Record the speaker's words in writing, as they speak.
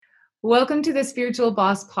Welcome to the Spiritual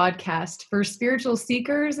Boss podcast for spiritual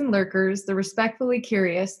seekers and lurkers, the respectfully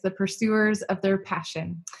curious, the pursuers of their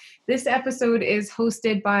passion. This episode is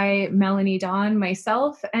hosted by Melanie Dawn,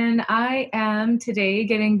 myself, and I am today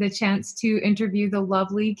getting the chance to interview the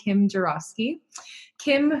lovely Kim Jorawski.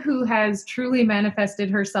 Kim, who has truly manifested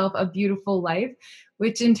herself a beautiful life,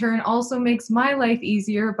 which in turn also makes my life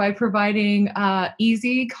easier by providing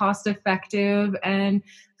easy, cost-effective, and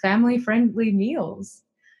family-friendly meals.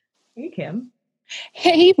 Hey, Kim.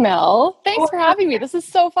 Hey, Mel. Oh, Thanks for having me. This is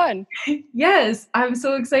so fun. yes, I'm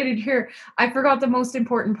so excited to hear. I forgot the most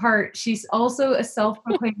important part. She's also a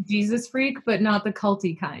self-proclaimed Jesus freak, but not the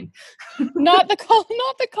culty kind. Not the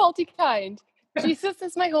culty kind. Jesus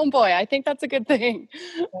is my homeboy. I think that's a good thing.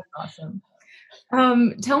 That's awesome.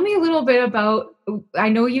 Tell me a little bit about, I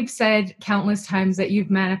know you've said countless times that you've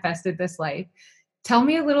manifested this life. Tell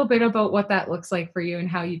me a little bit about what that looks like for you and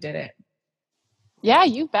how you did it. Yeah,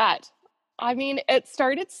 you bet. I mean, it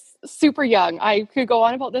started super young. I could go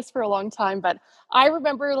on about this for a long time, but I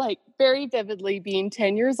remember very vividly being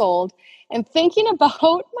 10 years old and thinking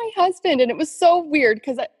about my husband. And it was so weird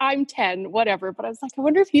because I'm 10, whatever. But I was like, I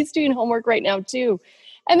wonder if he's doing homework right now too.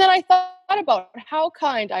 And then I thought about how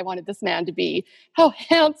kind I wanted this man to be, how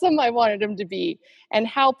handsome I wanted him to be, and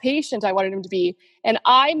how patient I wanted him to be. And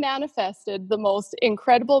I manifested the most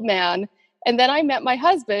incredible man. And then I met my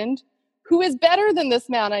husband, who is better than this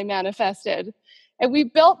man I manifested. And we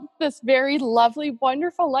built this very lovely,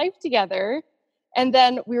 wonderful life together. And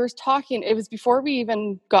then we were talking, it was before we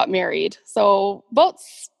even got married. So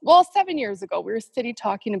 7 years ago, we were sitting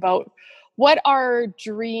talking about what our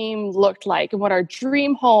dream looked like and what our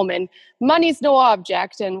dream home, and money's no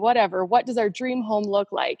object and whatever. What does our dream home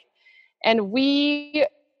look like? And we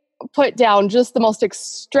put down just the most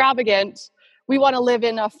extravagant, we want to live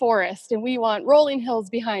in a forest and we want rolling hills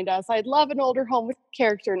behind us. I'd love an older home with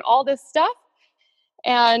character and all this stuff.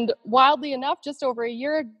 And wildly enough, just over a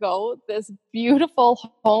year ago, this beautiful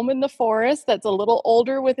home in the forest that's a little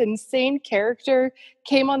older with insane character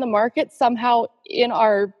came on the market somehow in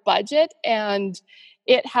our budget. And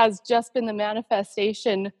it has just been the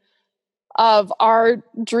manifestation of our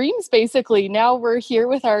dreams, basically. Now we're here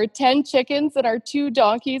with our 10 chickens and our 2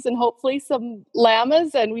 donkeys and hopefully some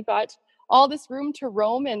llamas. And we've got all this room to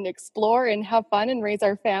roam and explore and have fun and raise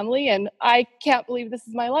our family. And I can't believe this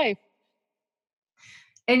is my life.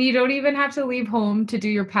 And you don't even have to leave home to do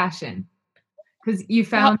your passion because you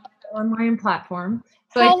found an online platform.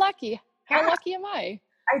 So how lucky am I?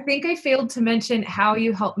 I think I failed to mention how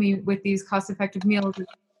you helped me with these cost-effective meals.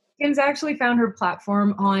 Kim's actually found her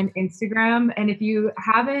platform on Instagram. And if you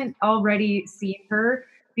haven't already seen her,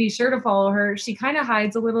 be sure to follow her. She kind of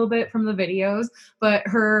hides a little bit from the videos, but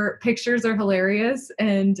her pictures are hilarious.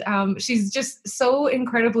 And she's just so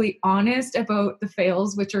incredibly honest about the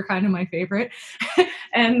fails, which are kind of my favorite.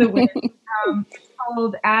 And the way it's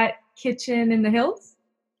called at Kitchen in the Hills.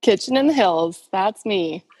 Kitchen in the Hills. That's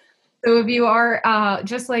me. So if you are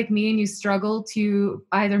just like me and you struggle to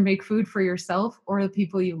either make food for yourself or the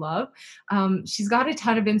people you love, she's got a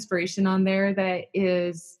ton of inspiration on there that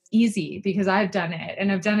is easy because I've done it.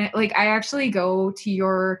 And I've done it, I actually go to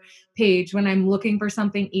your page when I'm looking for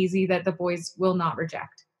something easy that the boys will not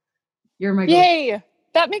reject. You're my Yay!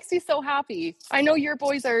 That makes me so happy. I know your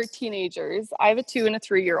boys are teenagers. I have a 2 and a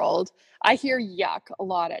 3-year-old. I hear yuck a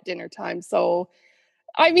lot at dinner time. So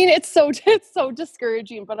I mean, it's so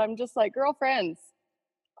discouraging, but I'm just like, girlfriends,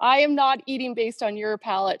 I am not eating based on your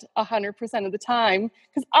palate 100% of the time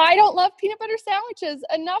because I don't love peanut butter sandwiches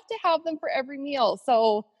enough to have them for every meal.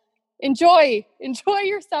 So enjoy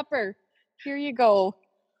your supper. Here you go.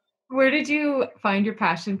 Where did you find your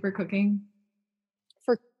passion for cooking?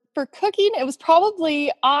 For cooking, it was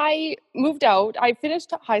probably, I moved out. I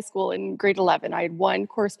finished high school in grade 11. I had 1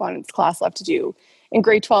 correspondence class left to do in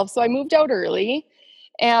grade 12. So I moved out early.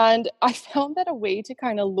 And I found that a way to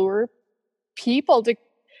kind of lure people to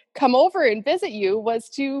come over and visit you was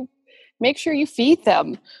to make sure you feed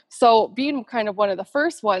them. So being kind of one of the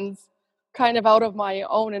first ones, kind of out of my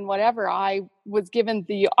own and whatever, I was given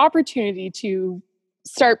the opportunity to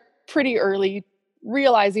start pretty early,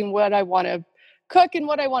 realizing what I want to cook and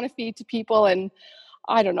what I want to feed to people. And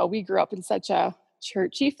I don't know, we grew up in such a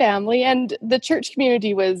churchy family, and the church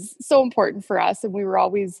community was so important for us, and we were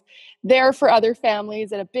always there for other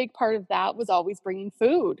families, and a big part of that was always bringing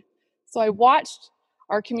food. So I watched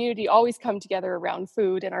our community always come together around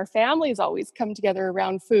food, and our families always come together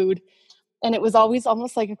around food, and it was always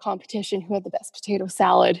almost like a competition, who had the best potato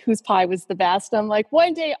salad, whose pie was the best. I'm like,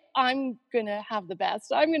 one day I'm gonna have the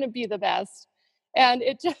best, I'm gonna be the best. And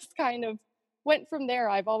it just kind of went from there.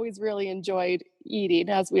 I've always really enjoyed eating,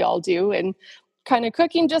 as we all do, and kind of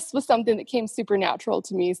cooking just was something that came super natural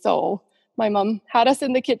to me. So my mom had us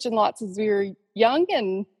in the kitchen lots as we were young,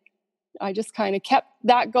 and I just kind of kept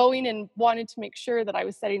that going and wanted to make sure that I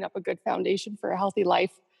was setting up a good foundation for a healthy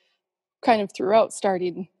life kind of throughout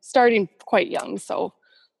starting quite young. So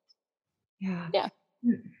yeah.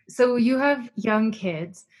 So you have young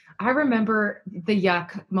kids. I remember the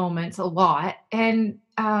yuck moments a lot. And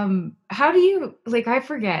how do you, like, I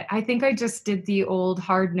forget. I think I just did the old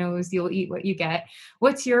hard nose, you'll eat what you get.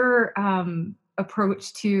 What's your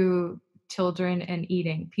approach to children and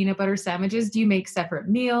eating? Peanut butter sandwiches? Do you make separate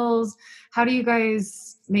meals? How do you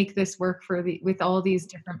guys make this work with all these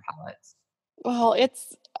different palettes? Well,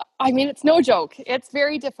 it's no joke. It's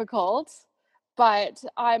very difficult, but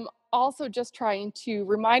I'm also just trying to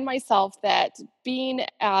remind myself that being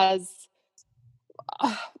as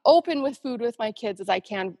open with food with my kids as I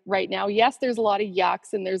can right now. Yes, there's a lot of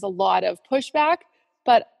yucks and there's a lot of pushback,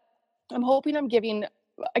 but I'm hoping I'm giving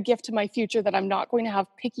a gift to my future that I'm not going to have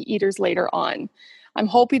picky eaters later on. I'm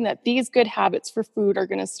hoping that these good habits for food are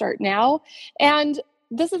going to start now. And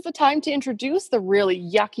this is the time to introduce the really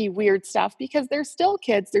yucky, weird stuff because they're still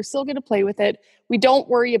kids. They're still going to play with it. We don't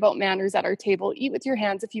worry about manners at our table. Eat with your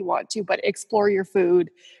hands if you want to, but explore your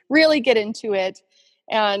food. Really get into it.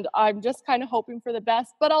 And I'm just kind of hoping for the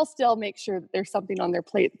best, but I'll still make sure that there's something on their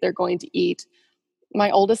plate that they're going to eat.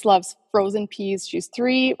 My oldest loves frozen peas. She's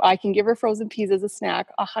 3. I can give her frozen peas as a snack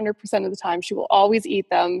 100% of the time. She will always eat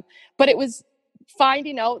them. But it was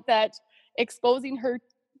finding out that exposing her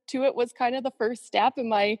to it was kind of the first step. And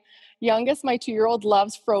my youngest, my 2-year-old,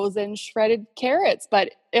 loves frozen shredded carrots.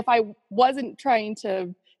 But if I wasn't trying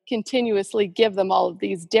to continuously give them all of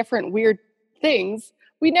these different weird things,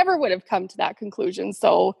 we never would have come to that conclusion.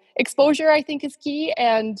 So exposure, I think, is key,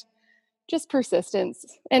 and just persistence.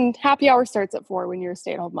 And happy hour starts at 4 when you're a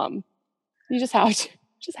stay-at-home mom. You just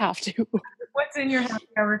have to. What's in your happy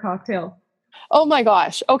hour cocktail? Oh my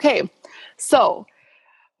gosh. Okay. So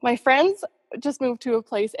my friends just moved to a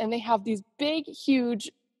place and they have these big,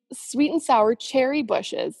 huge, sweet and sour cherry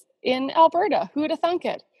bushes in Alberta. Who would have thunk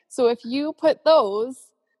it? So if you put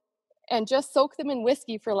those and just soak them in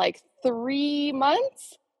whiskey for like 3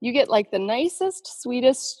 months, you get like the nicest,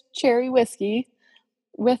 sweetest cherry whiskey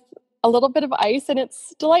with a little bit of ice, and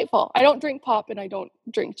it's delightful. I don't drink pop and I don't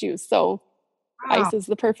drink juice, so Wow, ice is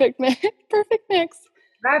the perfect mix.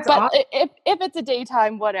 that's But awesome. if it's a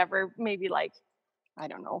daytime, whatever, maybe like, I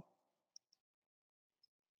don't know,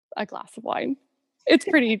 a glass of wine. It's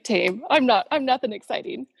pretty tame. I'm nothing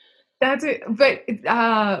exciting. That's it.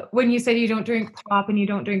 But when you said you don't drink pop and you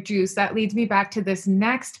don't drink juice, that leads me back to this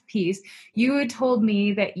next piece. You had told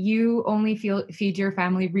me that you only feed your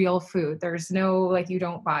family real food. There's no, like, you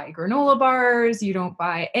don't buy granola bars, you don't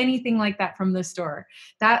buy anything like that from the store.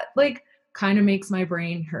 That, like, kind of makes my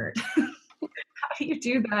brain hurt. How do you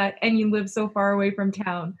do that? And you live so far away from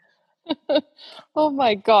town. Oh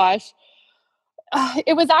my gosh.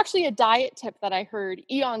 It was actually a diet tip that I heard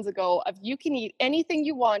eons ago of you can eat anything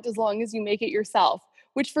you want as long as you make it yourself,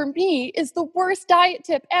 which for me is the worst diet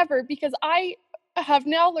tip ever because I have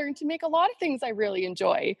now learned to make a lot of things I really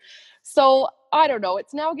enjoy. So I don't know.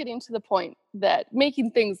 It's now getting to the point that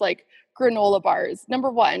making things like granola bars,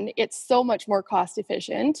 number one, it's so much more cost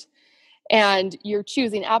efficient and you're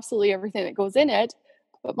choosing absolutely everything that goes in it.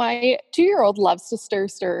 But my 2-year-old loves to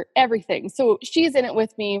stir everything. So she's in it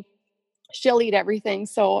with me. She'll eat everything.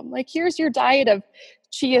 So I'm like, here's your diet of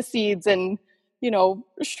chia seeds and,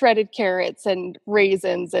 shredded carrots and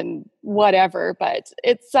raisins and whatever. But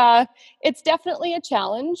it's definitely a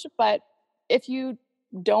challenge. But if you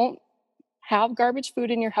don't have garbage food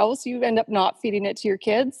in your house, you end up not feeding it to your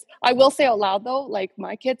kids. I will say out loud though, like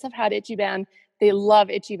my kids have had Itchy Ban. They love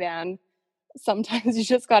Itchy Ban. Sometimes you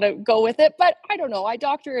just got to go with it. But I don't know. I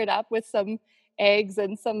doctor it up with some eggs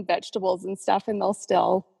and some vegetables and stuff, and they'll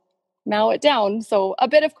still mow it down. So a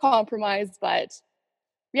bit of compromise, but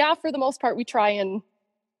yeah, for the most part, we try and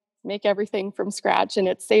make everything from scratch, and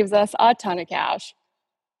it saves us a ton of cash.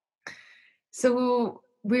 So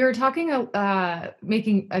we were talking,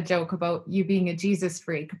 making a joke about you being a Jesus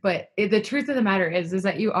freak, but the truth of the matter is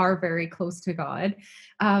that you are very close to God.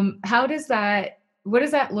 What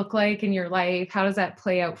does that look like in your life? How does that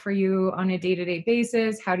play out for you on a day-to-day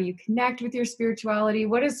basis? How do you connect with your spirituality?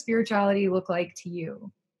 What does spirituality look like to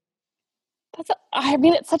you?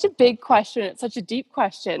 It's such a big question. It's such a deep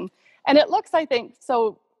question. And it looks, I think,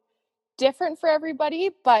 so different for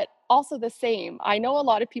everybody, but also the same. I know a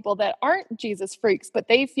lot of people that aren't Jesus freaks, but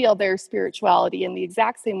they feel their spirituality in the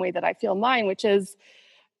exact same way that I feel mine, which is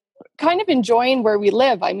kind of enjoying where we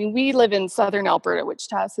live. I mean, we live in southern Alberta, which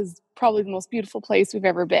to us is probably the most beautiful place we've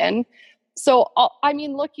ever been. So,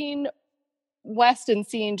 looking west and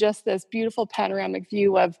seeing just this beautiful panoramic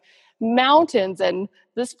view of mountains and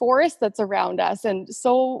this forest that's around us. And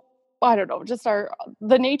so, I don't know, just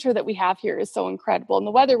the nature that we have here is so incredible. And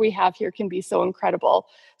the weather we have here can be so incredible.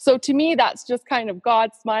 So to me, that's just kind of God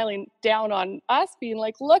smiling down on us, being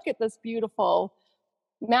like, look at this beautiful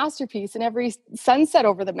masterpiece. And every sunset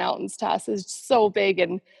over the mountains to us is so big.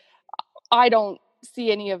 And I don't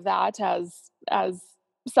see any of that as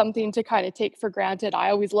something to kind of take for granted. I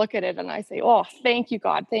always look at it and I say, oh, thank you,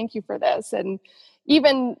 God. Thank you for this. And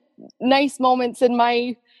even nice moments in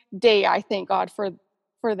my day, I thank God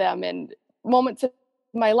for them. And moments in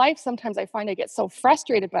my life, sometimes I find I get so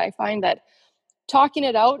frustrated, but I find that talking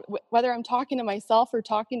it out, whether I'm talking to myself or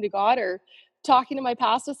talking to God or talking to my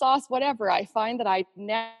pasta sauce, whatever, I find that I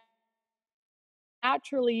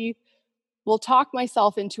naturally will talk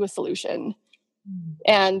myself into a solution.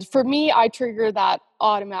 And for me, I trigger that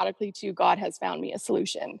automatically to God has found me a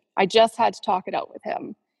solution. I just had to talk it out with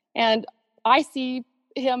him. And I see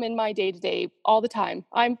him in my day-to-day all the time.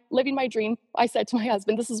 I'm living my dream. I said to my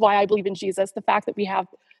husband, this is why I believe in Jesus. The fact that we have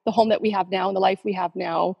the home that we have now and the life we have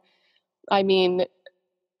now. I mean,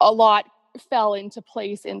 a lot fell into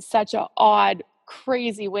place in such an odd,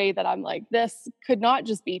 crazy way that I'm like, this could not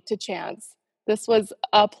just be to chance. This was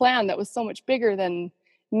a plan that was so much bigger than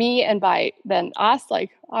me and than us.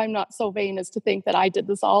 Like, I'm not so vain as to think that I did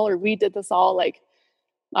this all or we did this all. Like,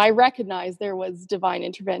 I recognize there was divine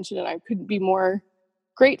intervention, and I couldn't be more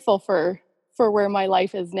grateful for where my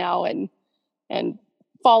life is now and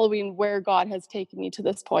following where God has taken me to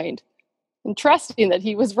this point and trusting that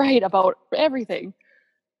he was right about everything.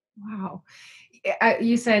 Wow.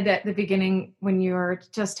 You said at the beginning when you were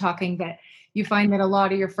just talking that you find that a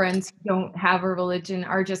lot of your friends who don't have a religion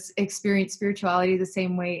are just experience spirituality the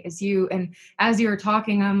same way as you. And as you were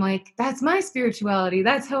talking, I'm like, that's my spirituality.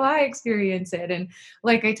 That's how I experience it. And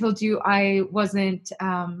like I told you, I wasn't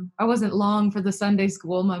long for the Sunday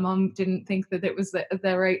school. My mom didn't think that it was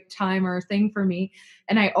the right time or thing for me.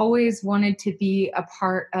 And I always wanted to be a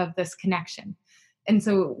part of this connection. And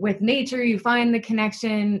so with nature, you find the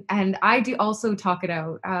connection, and I do also talk it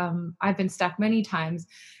out. I've been stuck many times,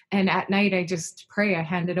 and at night I just pray, I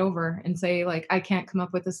hand it over and say, like, I can't come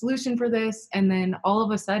up with a solution for this. And then all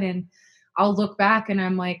of a sudden I'll look back and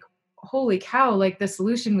I'm like, holy cow, like the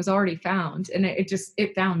solution was already found, and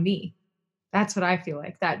it found me. That's what I feel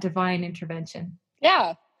like, that divine intervention.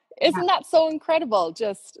 Yeah. Isn't that so incredible?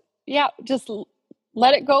 Just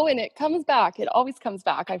let it go and it comes back. It always comes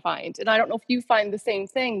back, I find. And I don't know if you find the same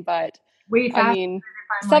thing, but Way I faster mean,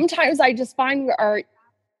 than sometimes I just find our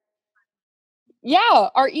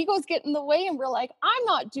egos get in the way and we're like, I'm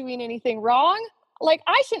not doing anything wrong. Like,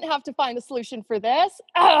 I shouldn't have to find a solution for this.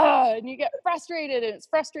 And you get frustrated and it's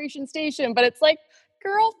frustration station, but it's like,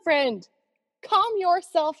 girlfriend, calm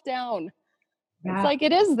yourself down. It's like,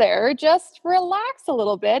 it is there. Just relax a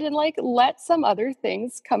little bit and like let some other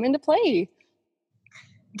things come into play.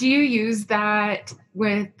 Do you use that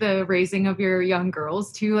with the raising of your young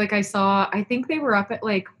girls too? Like I think they were up at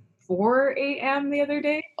like 4 a.m. the other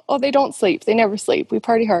day. Oh, they don't sleep. They never sleep. We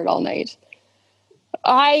party hard all night.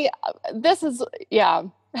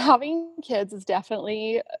 Having kids has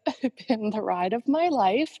definitely been the ride of my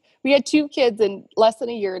life. We had 2 kids in less than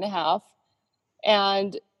a year and a half,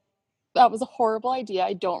 and that was a horrible idea.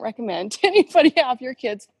 I don't recommend anybody have your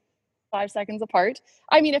kids 5 seconds apart.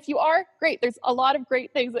 I mean, if you are, great. There's a lot of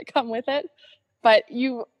great things that come with it, but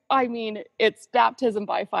it's baptism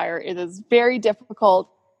by fire. It is very difficult.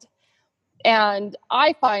 And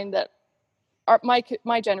I find that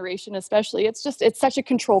my generation, especially, it's such a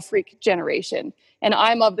control freak generation. And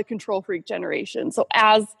I'm of the control freak generation. So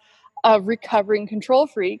as a recovering control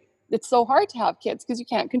freak, it's so hard to have kids because you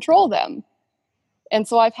can't control them. And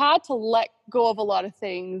so I've had to let go of a lot of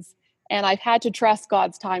things, and I've had to trust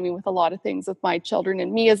God's timing with a lot of things with my children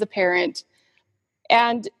and me as a parent,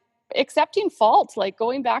 and accepting fault, like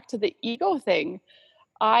going back to the ego thing.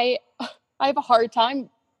 I have a hard time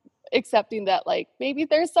accepting that, like, maybe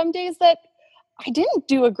there's some days that I didn't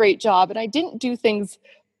do a great job and I didn't do things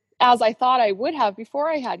as I thought I would have before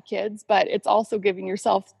I had kids, but it's also giving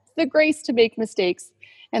yourself the grace to make mistakes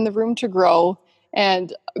and the room to grow.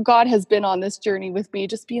 And God has been on this journey with me,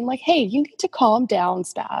 just being like, hey, you need to calm down,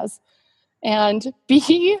 Spaz, and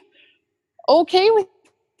be okay with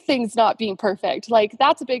things not being perfect. Like,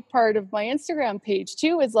 that's a big part of my Instagram page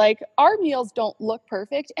too, is like, our meals don't look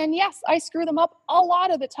perfect. And yes, I screw them up a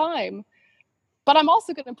lot of the time, but I'm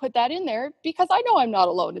also going to put that in there because I know I'm not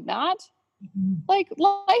alone in that. Mm-hmm. Like,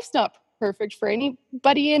 life's not perfect for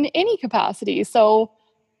anybody in any capacity. So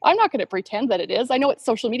I'm not going to pretend that it is. I know it's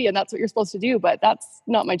social media and that's what you're supposed to do, but that's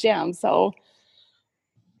not my jam. So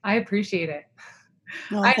I appreciate it.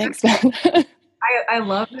 Oh, thanks, man. I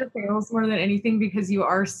love your fails more than anything because you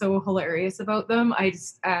are so hilarious about them. I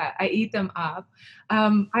eat them up.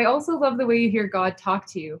 I also love the way you hear God talk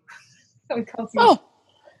to you. It tells you. Oh,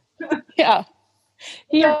 yeah.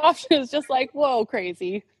 He often is just like, whoa,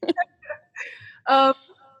 crazy. Um,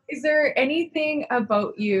 is there anything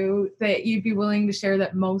about you that you'd be willing to share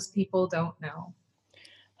that most people don't know?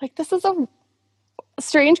 Like, this is a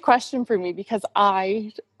strange question for me because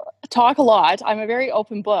I talk a lot. I'm a very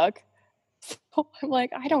open book. So I'm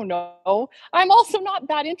like, I don't know. I'm also not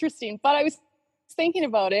that interesting, but I was thinking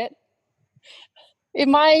about it.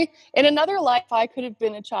 In another life, I could have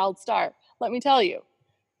been a child star. Let me tell you,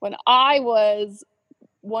 when I was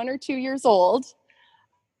 1 or 2 years old,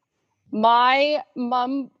 my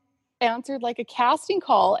mom answered like a casting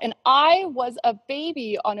call, and I was a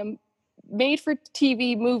baby on a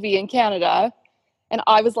made-for-TV movie in Canada, and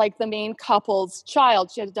I was like the main couple's child.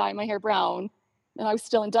 She had to dye my hair brown, and I was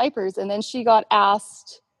still in diapers. And then she got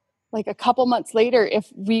asked like a couple months later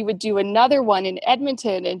if we would do another one in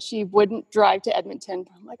Edmonton, and she wouldn't drive to Edmonton.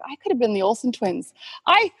 I'm like, I could have been the Olsen twins.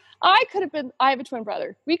 I could have been, I have a twin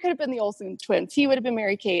brother. We could have been the Olsen twins. He would have been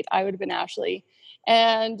Mary Kate. I would have been Ashley.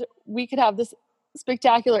 And we could have this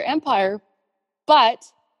spectacular empire. But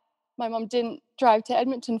my mom didn't drive to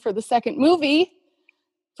Edmonton for the second movie,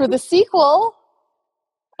 for the sequel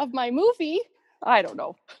of my movie. I don't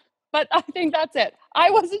know. But I think that's it.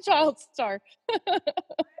 I was a child star.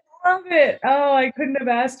 Love it. Oh, I couldn't have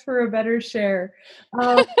asked for a better share.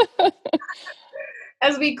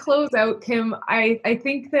 As we close out, Kim, I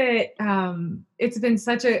think that it's been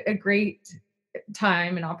such a great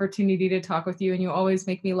time and opportunity to talk with you, and you always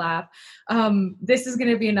make me laugh. This is going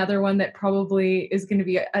to be another one that probably is going to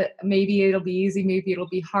be maybe it'll be easy, maybe it'll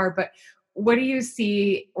be hard, but what do you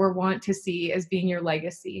see or want to see as being your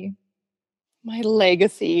legacy? My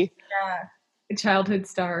legacy. Yeah. A childhood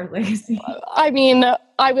star legacy. I mean,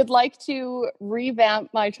 I would like to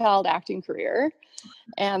revamp my child acting career.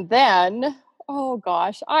 And then, oh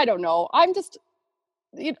gosh, I don't know. I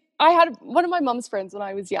had one of my mom's friends when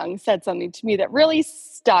I was young said something to me that really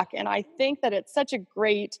stuck. And I think that it's such a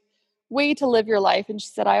great way to live your life. And she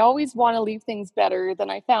said, I always want to leave things better than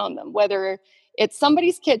I found them, whether it's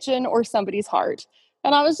somebody's kitchen or somebody's heart.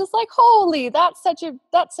 And I was just like, holy, that's such a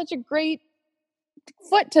great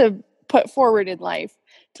foot to put forward in life,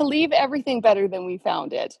 to leave everything better than we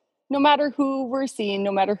found it, no matter who we're seeing,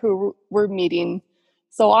 no matter who we're meeting.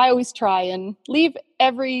 So I always try and leave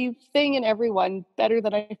everything and everyone better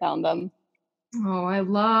than I found them. Oh, I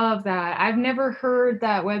love that. I've never heard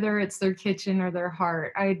that, whether it's their kitchen or their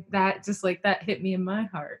heart. That hit me in my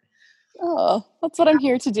heart. Oh, that's what I'm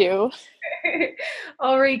here to do.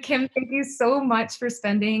 All right, Kim, thank you so much for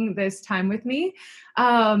spending this time with me.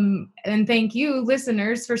 And thank you,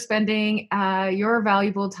 listeners, for spending your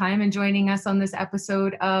valuable time and joining us on this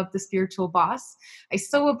episode of The Spiritual Boss. I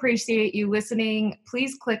so appreciate you listening.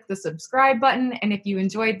 Please click the subscribe button. And if you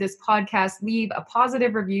enjoyed this podcast, leave a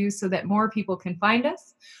positive review so that more people can find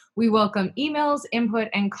us. We welcome emails, input,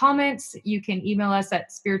 and comments. You can email us at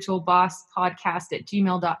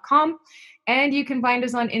spiritualbosspodcast@gmail.com. And you can find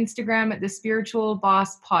us on Instagram at the Spiritual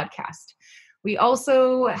Boss Podcast. We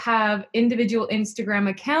also have individual Instagram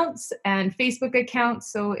accounts and Facebook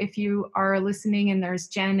accounts. So if you are listening and there's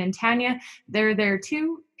Jen and Tanya, they're there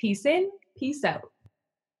too. Peace in, peace out.